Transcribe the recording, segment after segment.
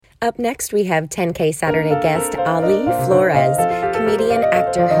Up next, we have 10K Saturday guest Ali Flores, comedian,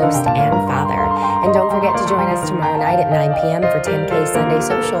 actor, host, and father. And don't forget to join us tomorrow night at 9 p.m. for 10K Sunday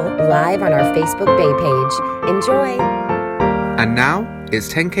Social, live on our Facebook Bay page. Enjoy! And now,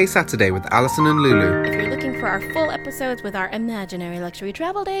 it's 10K Saturday with Allison and Lulu. If you're looking for our full episodes with our imaginary luxury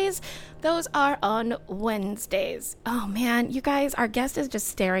travel days, those are on Wednesdays. Oh man, you guys, our guest is just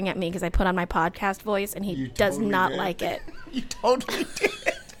staring at me because I put on my podcast voice and he does not like it. You totally did.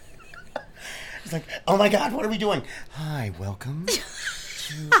 It's like, oh my God, what are we doing? Hi, welcome to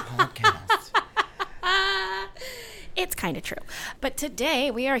podcast. It's kind of true. But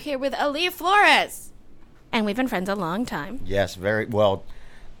today we are here with Ali Flores. And we've been friends a long time. Yes, very well.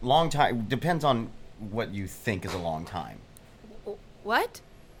 Long time. Depends on what you think is a long time. What?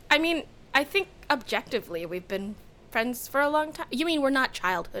 I mean, I think objectively we've been friends for a long time. You mean we're not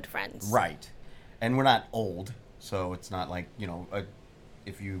childhood friends? Right. And we're not old. So it's not like,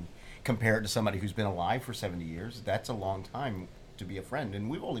 if you compare it to somebody who's been alive for 70 years, that's a long time to be a friend.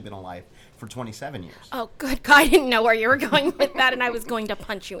 And we've only been alive for 27 years. Oh, good God. I didn't know where you were going with that, and I was going to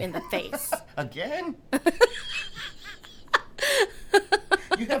punch you in the face. Again?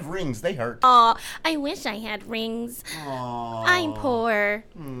 You have rings. They hurt. Aw, I wish I had rings. Aww. I'm poor.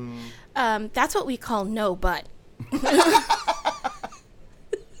 That's what we call no butt.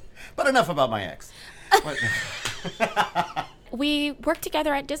 But enough about my ex. We worked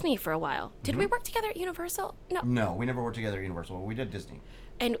together at Disney for a while. Did we work together at Universal? No, we never worked together at Universal. We did Disney.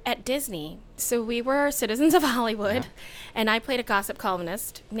 And at Disney, so we were citizens of Hollywood, and I played a gossip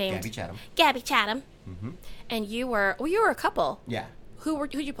columnist named Gabby Chatham. Mm-hmm. And you were a couple. Yeah.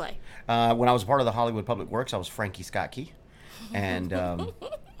 Who'd you play? When I was part of the Hollywood Public Works, I was Frankie Scott Key, and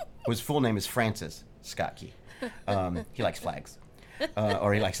his full name is Francis Scott Key. He likes flags,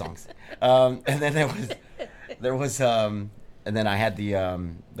 or he likes songs. And then there was. And then I had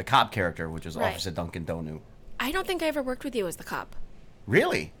the cop character, which was Officer Duncan Donu. I don't think I ever worked with you as the cop.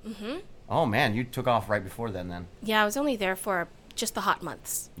 Really? Mm-hmm. Oh, man, you took off right before then. Yeah, I was only there for just the hot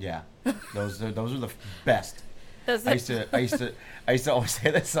months. Yeah, those are the best. I used to always say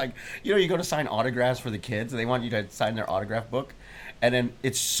this, like, you go to sign autographs for the kids, and they want you to sign their autograph book, and then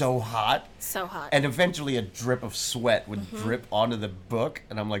it's so hot. So hot. And eventually a drip of sweat would drip onto the book,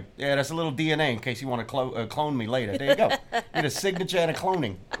 and I'm like, yeah, that's a little DNA in case you want to clone me later. There you go. Get a signature and a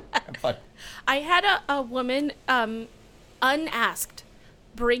cloning. But I had a woman, unasked,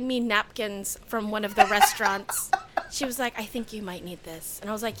 bring me napkins from one of the restaurants. She was like, I think you might need this. And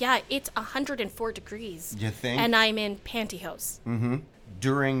I was like, yeah, it's 104 degrees. You think? And I'm in pantyhose. Mm-hmm.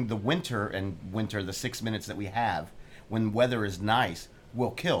 During the winter, the 6 minutes that we have, when weather is nice,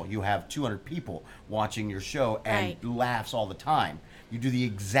 will kill. You have 200 people watching your show and laughs all the time. You do the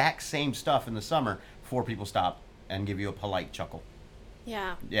exact same stuff in the summer, 4 people stop and give you a polite chuckle.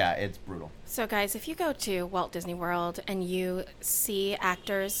 Yeah. Yeah, it's brutal. So, guys, if you go to Walt Disney World and you see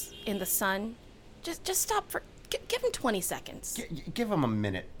actors in the sun, just stop for... Give them 20 seconds. Give them a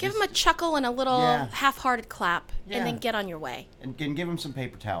minute. Give them a chuckle and a little half-hearted clap, and then get on your way. And give them some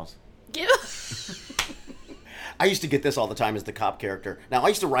paper towels. I used to get this all the time as the cop character. Now, I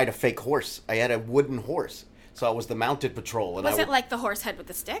used to ride a fake horse. I had a wooden horse, so I was the mounted patrol. And was it like the horse head with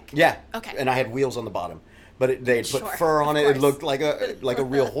the stick? Yeah. Okay. And I had wheels on the bottom. But they'd put fur on it. It looked like a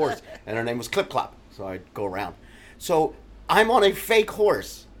real horse. And her name was Clip Clop, so I'd go around. So I'm on a fake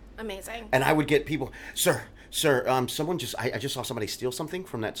horse. Amazing. And I would get people, Sir, someone I just saw somebody steal something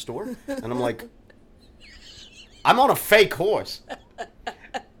from that store. And I'm like, I'm on a fake horse.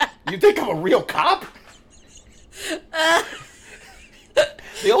 You think I'm a real cop?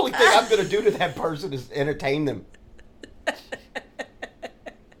 The only thing I'm going to do to that person is entertain them.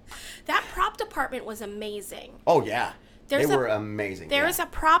 That prop department was amazing. Oh, yeah. They were amazing. There is a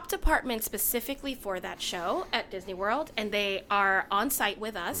prop department specifically for that show at Disney World, and they are on site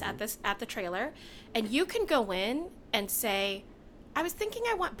with us at the trailer. And you can go in and say, I was thinking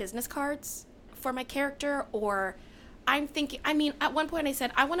I want business cards for my character, or at one point I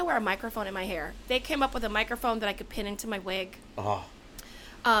said, I want to wear a microphone in my hair. They came up with a microphone that I could pin into my wig. Oh.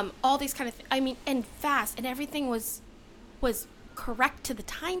 All these kind of things. And fast, and everything was correct to the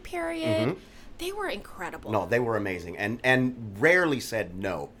time period. Mm-hmm. They were incredible. No, they were amazing, and rarely said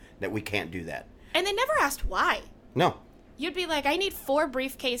no, that we can't do that. And they never asked why. No. You'd be like, I need 4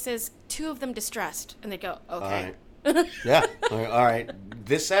 briefcases, 2 of them distressed, and they'd go, okay. All right. Yeah. All right.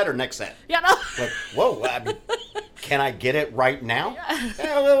 This set or next set? Yeah. No. Like, whoa. Can I get it right now?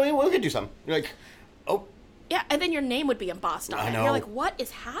 Yeah, we could do something. You're like, oh. Yeah, and then your name would be embossed on it. know. You're like, what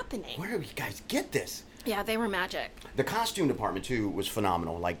is happening? Where do you guys get this? Yeah, they were magic. The costume department too was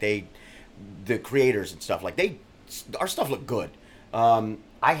phenomenal. Like the creators and stuff. Like our stuff looked good.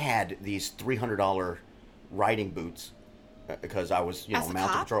 I had these $300 riding boots because I was,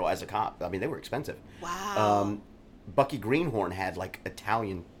 mounted patrol as a cop. I mean, they were expensive. Wow. Bucky Greenhorn had like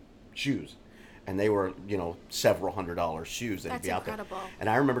Italian shoes, and they were, several $100 shoes that'd be out there. That's incredible. And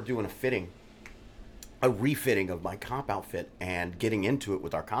I remember doing a refitting of my cop outfit and getting into it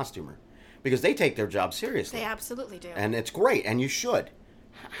with our costumer, because they take their job seriously. They absolutely do. And it's great, and you should.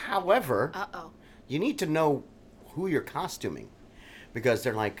 However, you need to know who you're costuming, because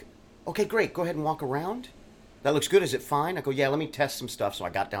they're like, okay, great, go ahead and walk around. That looks good. Is it fine? I go, yeah, let me test some stuff. So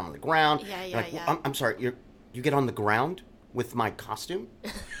I got down on the ground. Yeah. Well, I'm sorry, you get on the ground with my costume?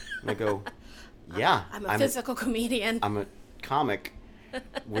 And I go, yeah. I'm a physical comedian. I'm a comic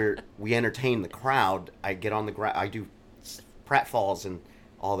where we entertain the crowd. I get on the ground. I do pratfalls and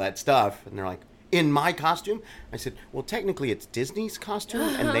all that stuff. And they're like, in my costume? I said, well, technically it's Disney's costume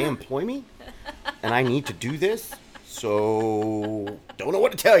and they employ me. And I need to do this. So, don't know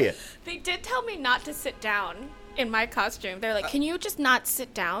what to tell you. They did tell me not to sit down in my costume. They're like, can you just not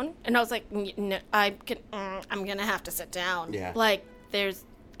sit down? And I was like, no, I'm going to have to sit down. Yeah. Like,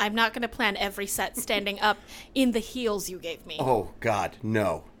 I'm not going to plan every set standing up in the heels you gave me. Oh, God,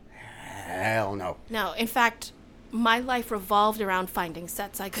 no. Hell no. No, in fact, my life revolved around finding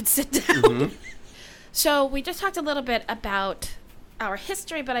sets I could sit down. Mm-hmm. So we just talked a little bit about our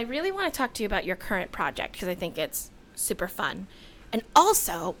history, but I really want to talk to you about your current project, because I think it's super fun. And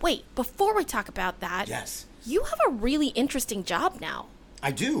also, wait, before we talk about that, yes, you have a really interesting job now.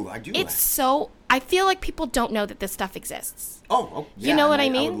 I do. It's so, I feel like people don't know that this stuff exists. Oh yeah. You know what I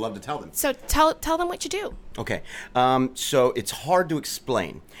mean? I would love to tell them. So tell them what you do. Okay. So it's hard to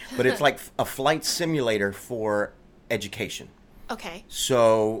explain, but it's like a flight simulator for education. Okay.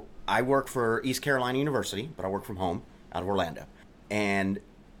 So I work for East Carolina University, but I work from home out of Orlando. And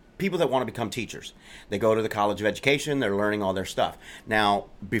people that want to become teachers, they go to the College of Education, they're learning all their stuff. Now,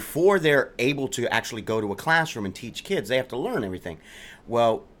 before they're able to actually go to a classroom and teach kids, they have to learn everything.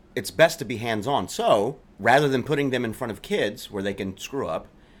 Well, it's best to be hands-on. So rather than putting them in front of kids where they can screw up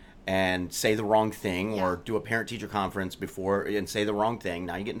and say the wrong thing, or do a parent-teacher conference before and say the wrong thing,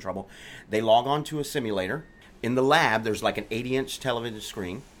 now you get in trouble, they log on to a simulator. In the lab, there's like an 80-inch television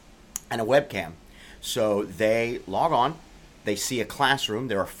screen and a webcam. So they log on. They see a classroom.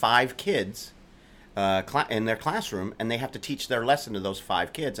 There are 5 kids in their classroom, and they have to teach their lesson to those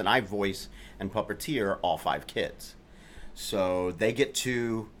 5 kids. And I voice and puppeteer all 5 kids. So they get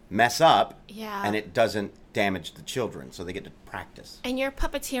to mess up, and it doesn't damage the children. So they get to practice. And you're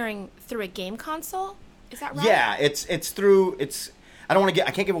puppeteering through a game console? Is that right? Yeah, it's through. I don't want to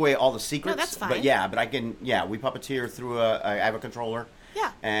I can't give away all the secrets. No, that's fine. But I can. Yeah, we puppeteer through I have a controller.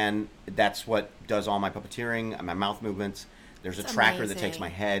 Yeah. And that's what does all my puppeteering and my mouth movements. There's a tracker that takes my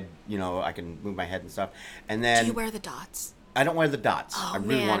head. I can move my head and stuff. And then, do you wear the dots? I don't wear the dots. Oh, I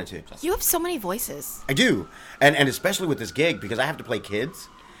really man. wanted to. You have so many voices. I do, and especially with this gig, because I have to play kids,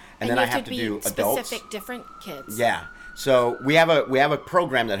 and then I have to do adults. Specific different kids. Yeah. So we have a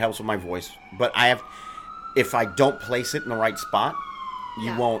program that helps with my voice, but if I don't place it in the right spot,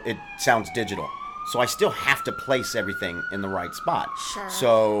 it sounds digital. So I still have to place everything in the right spot. Sure.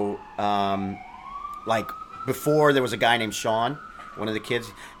 So, like before, there was a guy named Sean, one of the kids,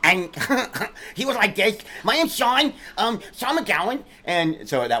 and he was like this. My name's Sean, Sean McGowan, and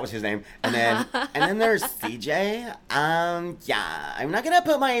so that was his name. And then there's CJ. I'm not gonna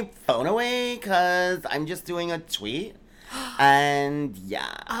put my phone away because I'm just doing a tweet. And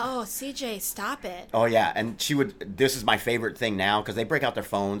oh, CJ, stop it. Oh yeah, and this is my favorite thing now, because they break out their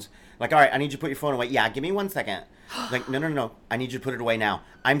phones. Like, all right, I need you to put your phone away. Yeah, give me 1 second. Like, no, I need you to put it away now.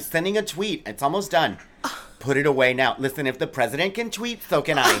 I'm sending a tweet. It's almost done. Put it away now. Listen, if the president can tweet, so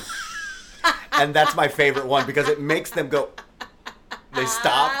can I. And that's my favorite one, because it makes them go. They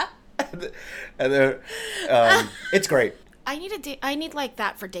stop, and they're. It's great. I need like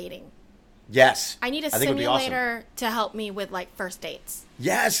that for dating. Yes. I need a simulator to help me with like first dates.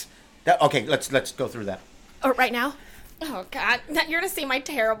 Yes. Okay, let's go through that. Oh, right now? Oh God, you're gonna see my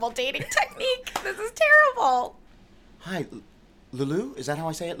terrible dating technique. This is terrible. Hi, Lulu. Is that how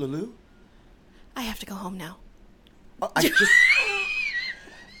I say it, Lulu? I have to go home now.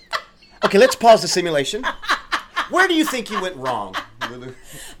 Okay, let's pause the simulation. Where do you think you went wrong, Lulu?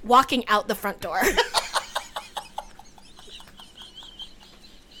 Walking out the front door.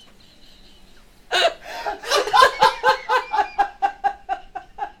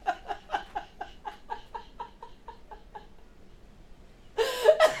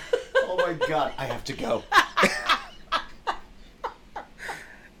 God, I have to go.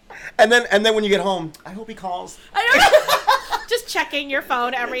 and then when you get home, I hope he calls. I don't know. Just checking your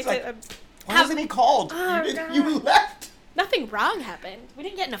phone every time. Why hasn't he called? Oh, you left. Nothing wrong happened. We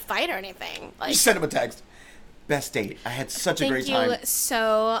didn't get in a fight or anything. You sent him a text. Best date. I had such a great time. Thank you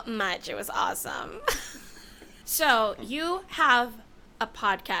so much. It was awesome. So you have a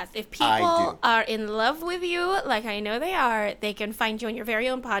podcast. If people are in love with you, like I know they are, they can find you on your very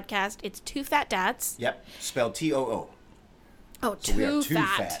own podcast. It's Two Fat Dads. Yep. Spelled T-O-O. Oh, So we are Too too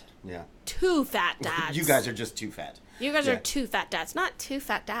Fat. fat. Yeah. Two Fat Dads. You guys are just too fat. You guys Yeah. are Two Fat Dads. Not Two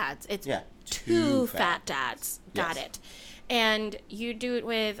Fat Dads. It's Two Two Fat Dads. Got Yes. it. And you do it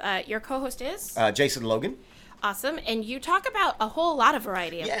with, your co-host is? Jason Logan. Awesome. And you talk about a whole lot of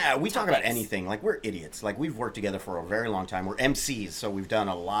variety of Yeah, we talk about topics. anything. Like, we're idiots. Like, we've worked together for a very long time. We're MCs, so we've done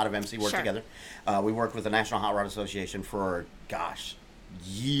a lot of MC work Sure. together. We worked with the National Hot Rod Association for,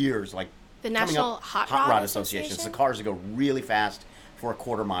 years. Like, The coming National up, Hot Rod Association? It's the cars that go really fast for a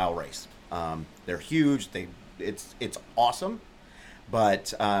quarter-mile race. They're huge. It's awesome.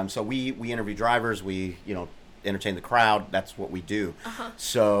 But so we interview drivers. We entertain the crowd. That's what we do.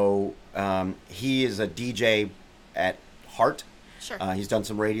 So he is a DJ at heart. Sure. He's done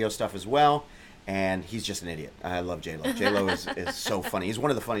some radio stuff as well, and he's just an idiot. I love J-Lo. J-Lo is so funny. He's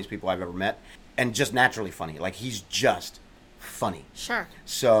one of the funniest people I've ever met, and just naturally funny. Like, he's just funny. Sure.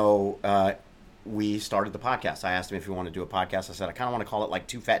 So we started the podcast. I asked him if he wanted to do a podcast. I said, I kind of want to call it like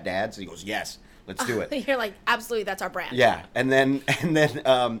Two Fat Dads. And he goes, yes, let's do it. You're like, absolutely, that's our brand. Yeah, and then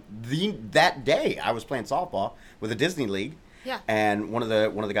that day I was playing softball with a Disney league. Yeah. And one of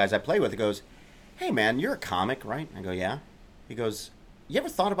the guys I play with goes, "Hey man, you're a comic, right?" I go, "Yeah." He goes, "You ever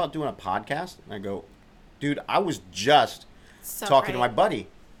thought about doing a podcast?" And I go, "Dude, I was just So talking to my great. buddy."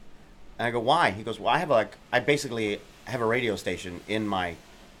 And I go, "Why?" He goes, "Well, I basically have a radio station in my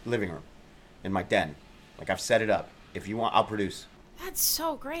living room, in my den. Like, I've set it up. If you want, I'll produce." That's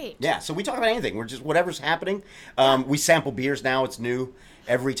so great. Yeah, so we talk about anything. We're just whatever's happening. We sample beers now. It's new.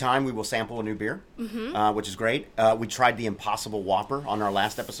 Every time we will sample a new beer, which is great. We tried the Impossible Whopper on our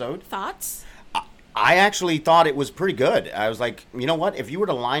last episode. Thoughts? I actually thought it was pretty good. I was like, you know what? If you were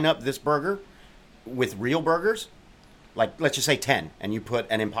to line up this burger with real burgers, like let's just say 10, and you put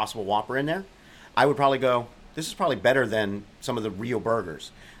an Impossible Whopper in there, I would probably go, this is probably better than some of the real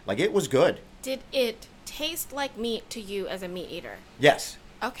burgers. Like, it was good. Did it taste like meat to you as a meat eater? Yes.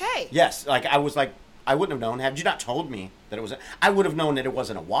 Okay. Yes. Like, I was like, I wouldn't have known. Had you not told me that it was, I would have known that it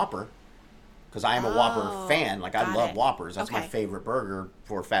wasn't a Whopper, because I am a Whopper fan. Like, I got love it. Whoppers. That's my Okay. favorite burger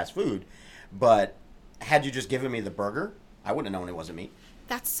for fast food. But had you just given me the burger, I wouldn't have known it wasn't meat.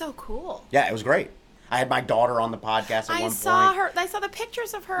 That's so cool. Yeah, it was great. I had my daughter on the podcast at I one saw point. her. I saw the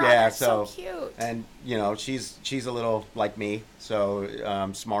pictures of her. Yeah, That's so cute. And she's a little like me,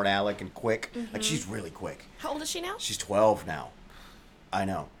 so smart aleck and quick. Like, she's really quick. How old is she now? She's 12 now. I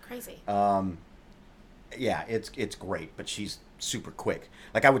know. Crazy. Yeah, it's great, but she's super quick.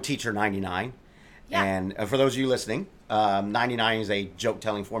 Like, I would teach her 99. Yeah. And for those of you listening, 99 is a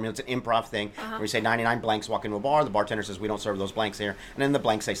joke-telling formula. It's an improv thing. Where you say 99 blanks walk into a bar. The bartender says, we don't serve those blanks here. And then the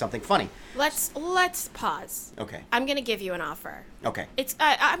blanks say something funny. Let's pause. Okay. I'm gonna give you an offer. Okay. It's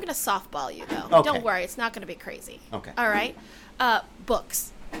I'm gonna softball you though. Okay. Don't worry, it's not gonna be crazy. Okay. All right.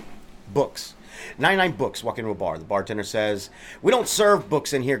 Books. Books. 99 books walk into a bar. The bartender says, we don't serve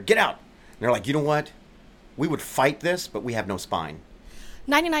books in here. Get out. And they're like, you know what? We would fight this, but we have no spine.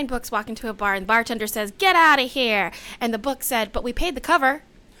 99 books walk into a bar and the bartender says, "Get out of here." And the book said, "But we paid the cover."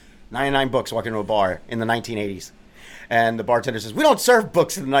 99 books walk into a bar in the 1980s. And the bartender says, we don't serve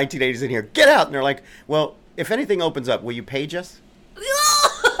books in the 1980s in here. Get out. And they're like, well, if anything opens up, will you page us?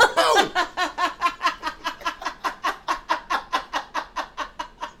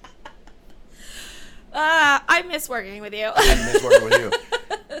 I miss working with you. I miss working with you.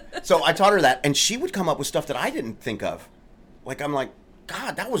 So I taught her that, and she would come up with stuff that I didn't think of. Like, I'm like,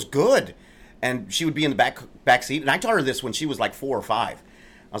 God, that was good. And she would be in the back seat. And I taught her this when she was like 4 or 5.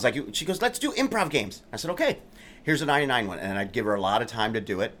 I was like, she goes, let's do improv games. I said, okay, here's a 99 one. And I'd give her a lot of time to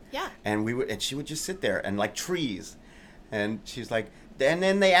do it. Yeah. And she would just sit there and like trees. And she's like, and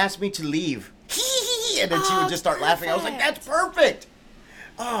then they asked me to leave. And then she would just start laughing. I was like, that's perfect.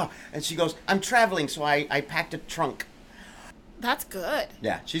 Oh, and she goes, I'm traveling, so I packed a trunk. That's good.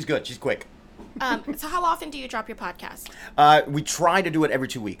 Yeah, she's good. She's quick. So how often do you drop your podcast? We try to do it every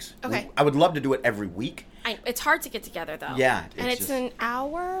 2 weeks. Okay. I would love to do it every week. It's hard to get together though. Yeah, And it's it's just- an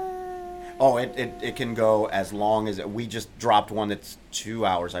hour. Oh, it can go as long as we just dropped one that's 2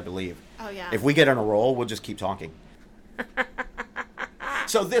 hours, I believe. Oh yeah. If we get on a roll, we'll just keep talking.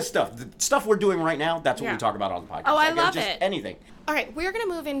 So the stuff we're doing right now, that's what Yeah. we talk about on the podcast. Oh, I Like, love just it. Anything. All right, we're gonna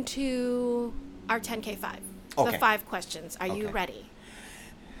move into our 10K 5. Okay. The 5 questions. Are you Okay. ready?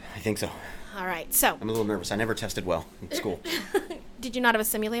 I think so. All right. So, I'm a little nervous. I never tested well in school. did you not have a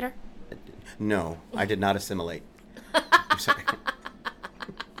simulator? No, I did not assimilate. I'm sorry.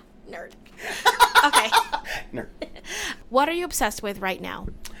 Nerd. Okay. Nerd. What are you obsessed with right now?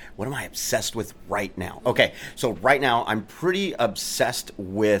 What am I obsessed with right now? Okay, so right now I'm pretty obsessed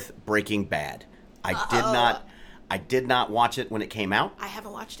with Breaking Bad. I did not watch it when it came out. I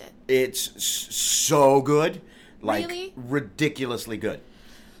haven't watched it. It's so good, like Really? ridiculously good.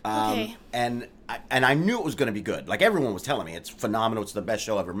 Okay. And I knew it was going to be good. Like everyone was telling me, it's phenomenal. It's the best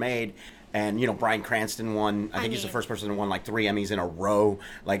show ever made. And Bryan Cranston won. I think he's the first person to win like 3 Emmys in a row.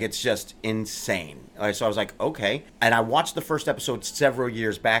 Like it's just insane. So I was like, okay. And I watched the first episode several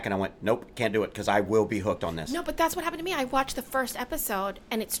years back, and I went, nope, can't do it because I will be hooked on this. No, but that's what happened to me. I watched the first episode,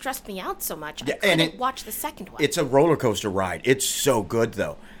 and it stressed me out so much. Yeah, I and couldn't watch the second one. It's a roller coaster ride. It's so good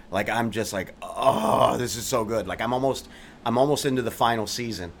though. Like I'm just like, oh, this is so good. Like I'm almost into the final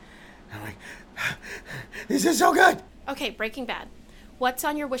season. I'm like, this is so good. Okay, Breaking Bad. What's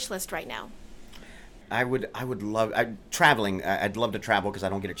on your wish list right now? I would love traveling. I'd love to travel because I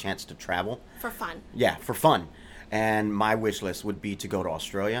don't get a chance to travel. For fun. Yeah, for fun. And my wish list would be to go to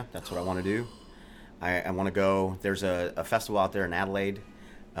Australia. That's what I want to do. I want to go. There's a festival out there in Adelaide,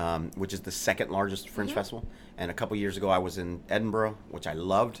 which is the second largest Fringe festival. And a couple years ago, I was in Edinburgh, which I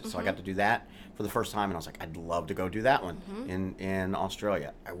loved. So I got to do that for the first time, and I was like, I'd love to go do that one in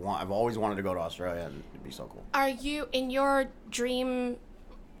Australia. I've always wanted to go to Australia, and it'd be so cool. Are you in your dream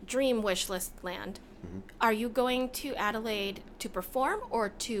wish list land? Are you going to Adelaide to perform or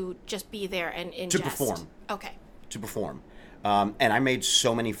to just be there and ingest? To perform. Okay. To perform. And I made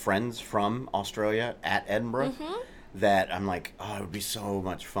so many friends from Australia at Edinburgh that I'm like, oh, it would be so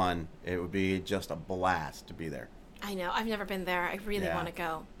much fun. It would be just a blast to be there. I know. I've never been there. I really Yeah. want to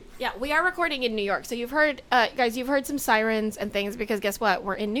go. Yeah, we are recording in New York. So you've heard, guys, you've heard some sirens and things because guess what?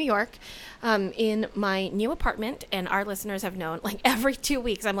 We're in New York in my new apartment. And our listeners have known, like every 2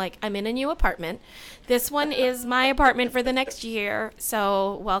 weeks, I'm like, I'm in a new apartment. This one is my apartment for the next year.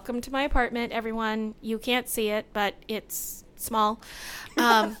 So welcome to my apartment, everyone. You can't see it, but it's small.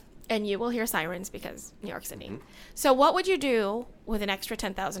 And you will hear sirens because New York City. So what would you do with an extra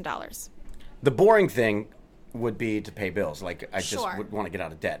 $10,000? The boring thing would be to pay bills. Like I Sure. just would want to get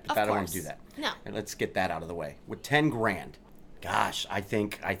out of debt, but Of I don't want course. to do that. No. And let's get that out of the way. With 10 grand, gosh, I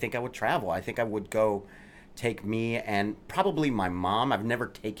think I would travel. I think I would go take me and probably my mom. I've never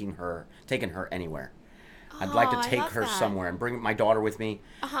taken her anywhere. I'd like Oh, to I take love her that. somewhere and bring my daughter with me.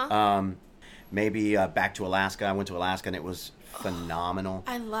 Maybe back to Alaska. I went to Alaska and it was phenomenal.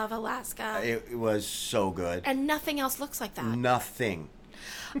 I love Alaska. It was so good. And nothing else looks like that. Nothing.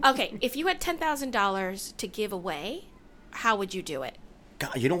 Okay, if you had $10,000 to give away, how would you do it?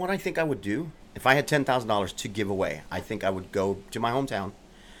 God, you know what I think I would do? If I had $10,000 to give away, I think I would go to my hometown.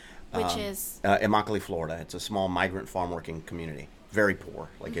 Which is? Immokalee, Florida. It's a small migrant farm working community. Very poor.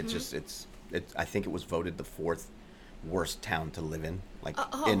 Like it's I think it was voted the 4th worst town to live in, like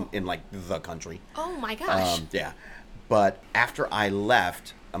in like the country. Oh my gosh. Yeah. But after I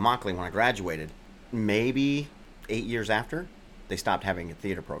left Immokalee when I graduated, maybe 8 years after, they stopped having a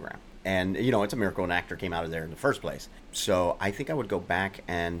theater program. And, it's a miracle an actor came out of there in the first place. So I think I would go back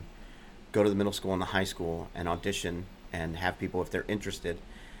and go to the middle school and the high school and audition and have people, if they're interested,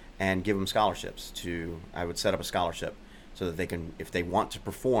 and give them scholarships. I would set up a scholarship so that they can, if they want to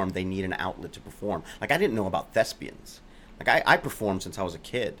perform, they need an outlet to perform. Like, I didn't know about thespians. Like, I performed since I was a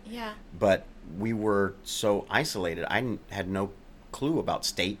kid. Yeah. But we were so isolated. I had no clue about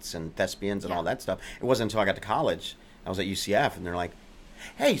states and thespians and all that stuff. It wasn't until I got to college. I was at UCF, and they're like,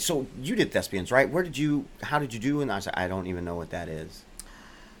 hey, so you did thespians, right? How did you do? And I said, I don't even know what that is.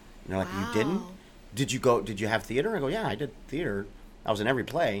 And they're like, Wow. you didn't? Did you have theater? I go, yeah, I did theater. I was in every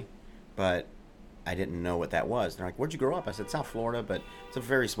play, but I didn't know what that was. They're like, where'd you grow up? I said, South Florida, but it's a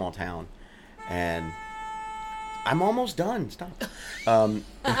very small town. And I'm almost done. Stop.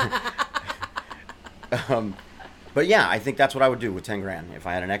 But yeah, I think that's what I would do with 10 grand. If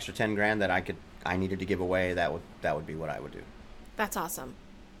I had an extra 10 grand that I needed to give away, that would be what I would do. That's awesome.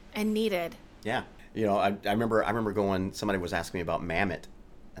 And needed. Yeah. I remember going, somebody was asking me about mammoth,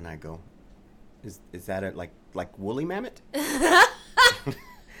 and I go, is that it like woolly mammoth?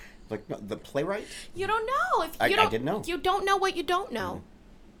 Like the playwright? You don't know. I didn't know. You don't know what you don't know.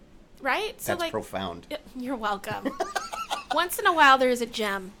 Right? So That's profound. You're welcome. Once in a while there is a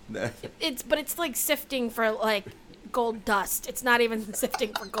gem. But it's like sifting for like gold dust. It's not even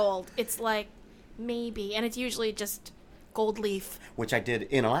sifting for gold. It's like maybe, and it's usually just gold leaf. Which I did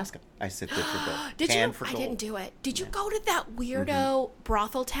in Alaska. I sifted for gold. Did Canned you? for I gold. didn't do it. Did you go to that weirdo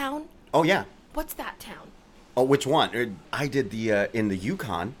brothel town? Oh yeah. What's that town? Oh, which one? I did the in the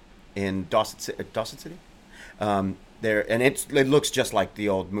Yukon in Dawson City. There, and it looks just like the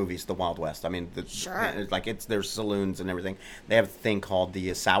old movies, the Wild West. I mean, Sure. it's like there's saloons and everything. They have a thing called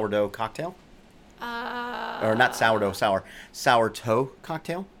the sourdough cocktail, or not sourdough, sour toe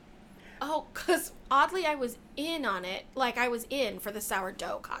cocktail. Oh, because oddly I was in on it. Like I was in for the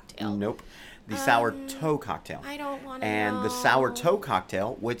sourdough cocktail. Nope, the sour toe cocktail. I don't want to And know. the sour toe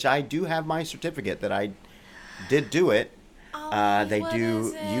cocktail, which I do have my certificate that I did do it. They what do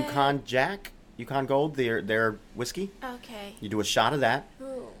is it? Yukon Gold, their whiskey. Okay. You do a shot of that,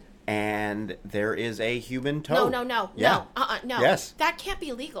 Ooh. and there is a human toe. No. Yeah. No. Yes. That can't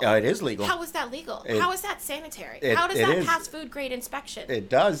be legal. It is legal. How is that legal? How is that sanitary? it- How does it that is. pass food grade inspection? It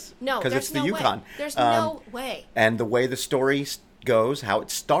does. No, because there's it's the no Yukon. way. There's no way. And the way the story goes, how it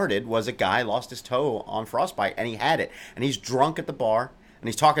started was a guy lost his toe on frostbite, and he had it, and he's drunk at the bar, and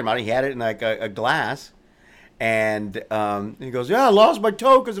he's talking about it. He had it in like a glass. And he goes, yeah, I lost my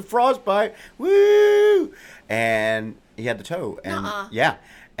toe because of frostbite. Woo! And he had the toe. And yeah.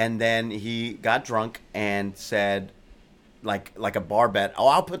 And then he got drunk and said, like a bar bet, oh,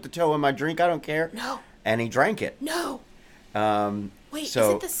 I'll put the toe in my drink. I don't care. No. And he drank it. No. Wait, so,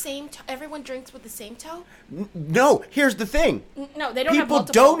 is it the same toe? Everyone drinks with the same toe? No, here's the thing. No, they don't have People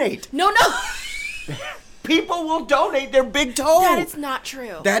multiple. donate. No. People will donate their big toe. That is not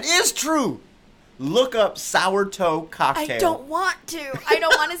true. That is true. Look up sour toe cocktail. I don't want to. I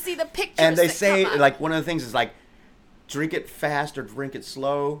don't want to see the pictures. And they that say, come up. like, one of the things is like, drink it fast or drink it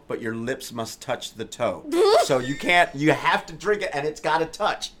slow, but your lips must touch the toe. So you have to drink it and it's got to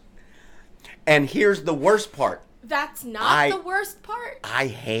touch. And here's the worst part. That's not the worst part. I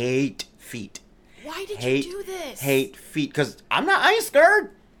hate feet. Why did you do this? Hate feet, because I ain't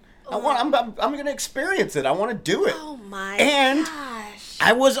scared. I'm going to experience it. I want to do it. Oh my And gosh.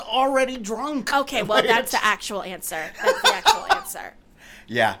 I was already drunk. Okay, well, that's the actual answer. That's the actual answer.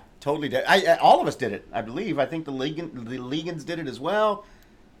 Yeah, totally did. All of us did it, I believe. I think the Legans did it as well.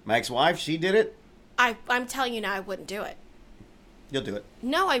 My ex-wife, she did it. I'm telling you now, I wouldn't do it. You'll do it.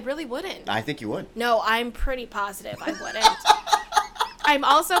 No, I really wouldn't. I think you would. No, I'm pretty positive I wouldn't. I'm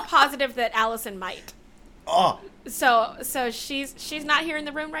also positive that Allison might. Oh, So she's not here in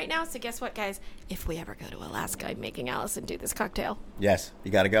the room right now. So guess what, guys? If we ever go to Alaska, I'm making Allison do this cocktail. yes.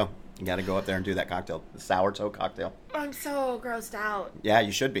 You got to go. You got to go up there and do that cocktail. The sour toe cocktail. I'm so grossed out. Yeah,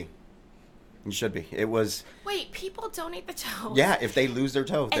 you should be. You should be. It was... Wait, people donate the toe. Yeah, if they lose their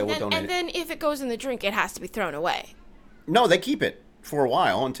toe, they will donate and then if it goes in the drink, it has to be thrown away. No, they keep it for a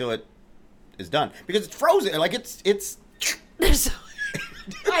while until it is done. Because it's frozen. Like, it's...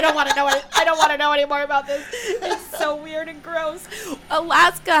 I don't want to know it. I don't want to know any more about this. It's so weird and gross.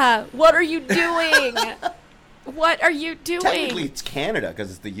 Alaska, what are you doing? What are you doing? Technically, it's Canada because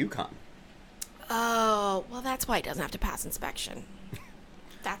it's the Yukon. Oh, well, that's why it doesn't have to pass inspection.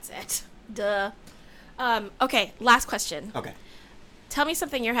 That's it. Duh. Okay, last question. Okay. Tell me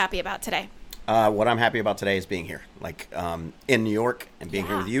something you're happy about today. What I'm happy about today is being here. Like, in New York and being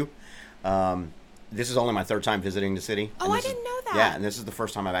here with you. This is only my third time visiting the city. Oh, I didn't know that. Yeah, and this is the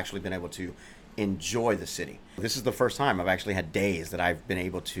first time I've actually been able to enjoy the city. This is the first time I've actually had days that I've been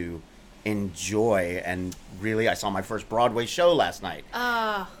able to enjoy, and really, I saw my first Broadway show last night.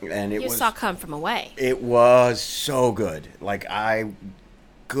 And it You saw Come From Away. It was so good. Like,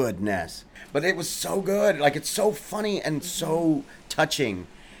 goodness. But it was so good. Like, it's so funny and so touching.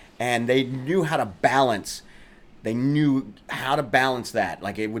 And they knew how to balance. They knew how to balance that.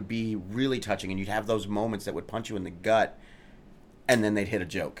 Like, it would be really touching, and you'd have those moments that would punch you in the gut, and then they'd hit a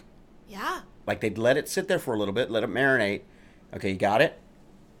joke. Yeah. Like, they'd let it sit there for a little bit, let it marinate. Okay, you got it?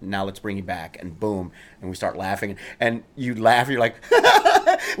 Now let's bring you back. And boom. And we start laughing. And you laugh, you're like,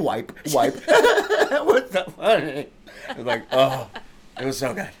 wipe. What's so funny? It was like, oh, it was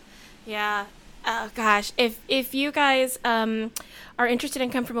so good. Yeah. Oh, gosh. If you guys are interested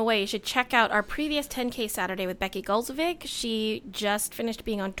in Come From Away, you should check out our previous 10K Saturday with Becky Gulzovic. She just finished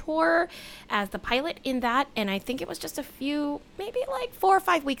being on tour as the pilot in that, and I think it was just a few, maybe like 4 or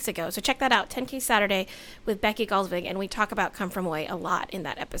 5 weeks ago. So check that out, 10K Saturday with Becky Gulzovic, and we talk about Come From Away a lot in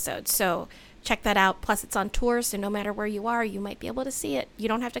that episode. So check that out. Plus, it's on tour, so no matter where you are, you might be able to see it. You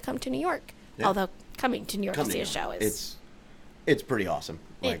don't have to come to New York, although coming to New York to see a show is... It's pretty awesome.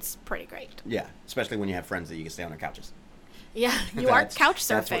 Like, it's pretty great. Yeah, especially when you have friends that you can stay on their couches. Yeah, you are couch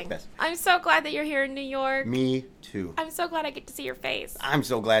That's surfing. what's best. I'm so glad that you're here in New York. Me too. I'm so glad I get to see your face. I'm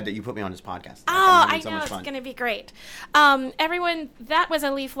so glad that you put me on this podcast. Oh, It's I so know. much It's fun. going to be great. Everyone, that was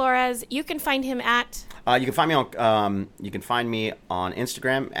Ali Flores. You can find him at... You can find me on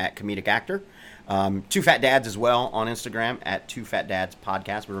Instagram at comedic actor. Two Fat Dads as well on Instagram at Two Fat Dads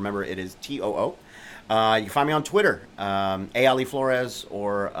Podcast. But remember, it is TOO. You can find me on Twitter, Ali Flores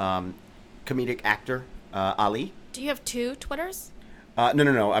or comedic actor Ali. Do you have 2 Twitters?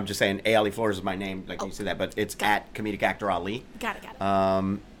 No. I'm just saying Ali Flores is my name, like you said that, but it's at Comedic Actor Ali. Got it.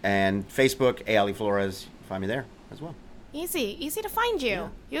 And Facebook, Ali Flores. Find me there as well. Easy to find you. Yeah,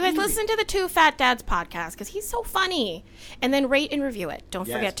 You guys easy. listen to the 2 Fat Dads podcast because he's so funny. And then rate and review it. Don't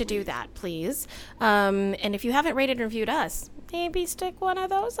Yes, forget to do please. that, please. And if you haven't rated and reviewed us, maybe stick one of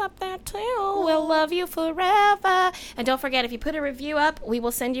those up there too. We'll love you forever. And don't forget, if you put a review up, we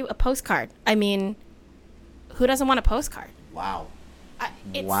will send you a postcard. I mean, who doesn't want a postcard? Wow.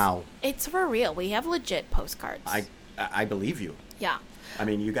 Wow. It's for real. We have legit postcards. I believe you. Yeah. I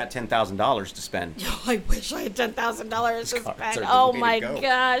mean, you got $10,000 to spend. I wish I had $10,000 to cards spend. are the Oh way to my go.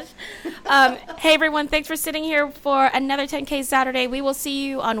 gosh. Hey everyone, thanks for sitting here for another 10K Saturday. We will see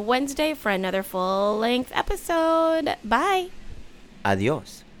you on Wednesday for another full-length episode. Bye.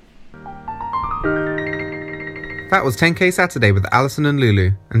 Adios. That was 10K Saturday with Allison and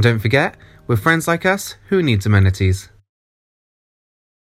Lulu. And don't forget, with friends like us, who needs amenities?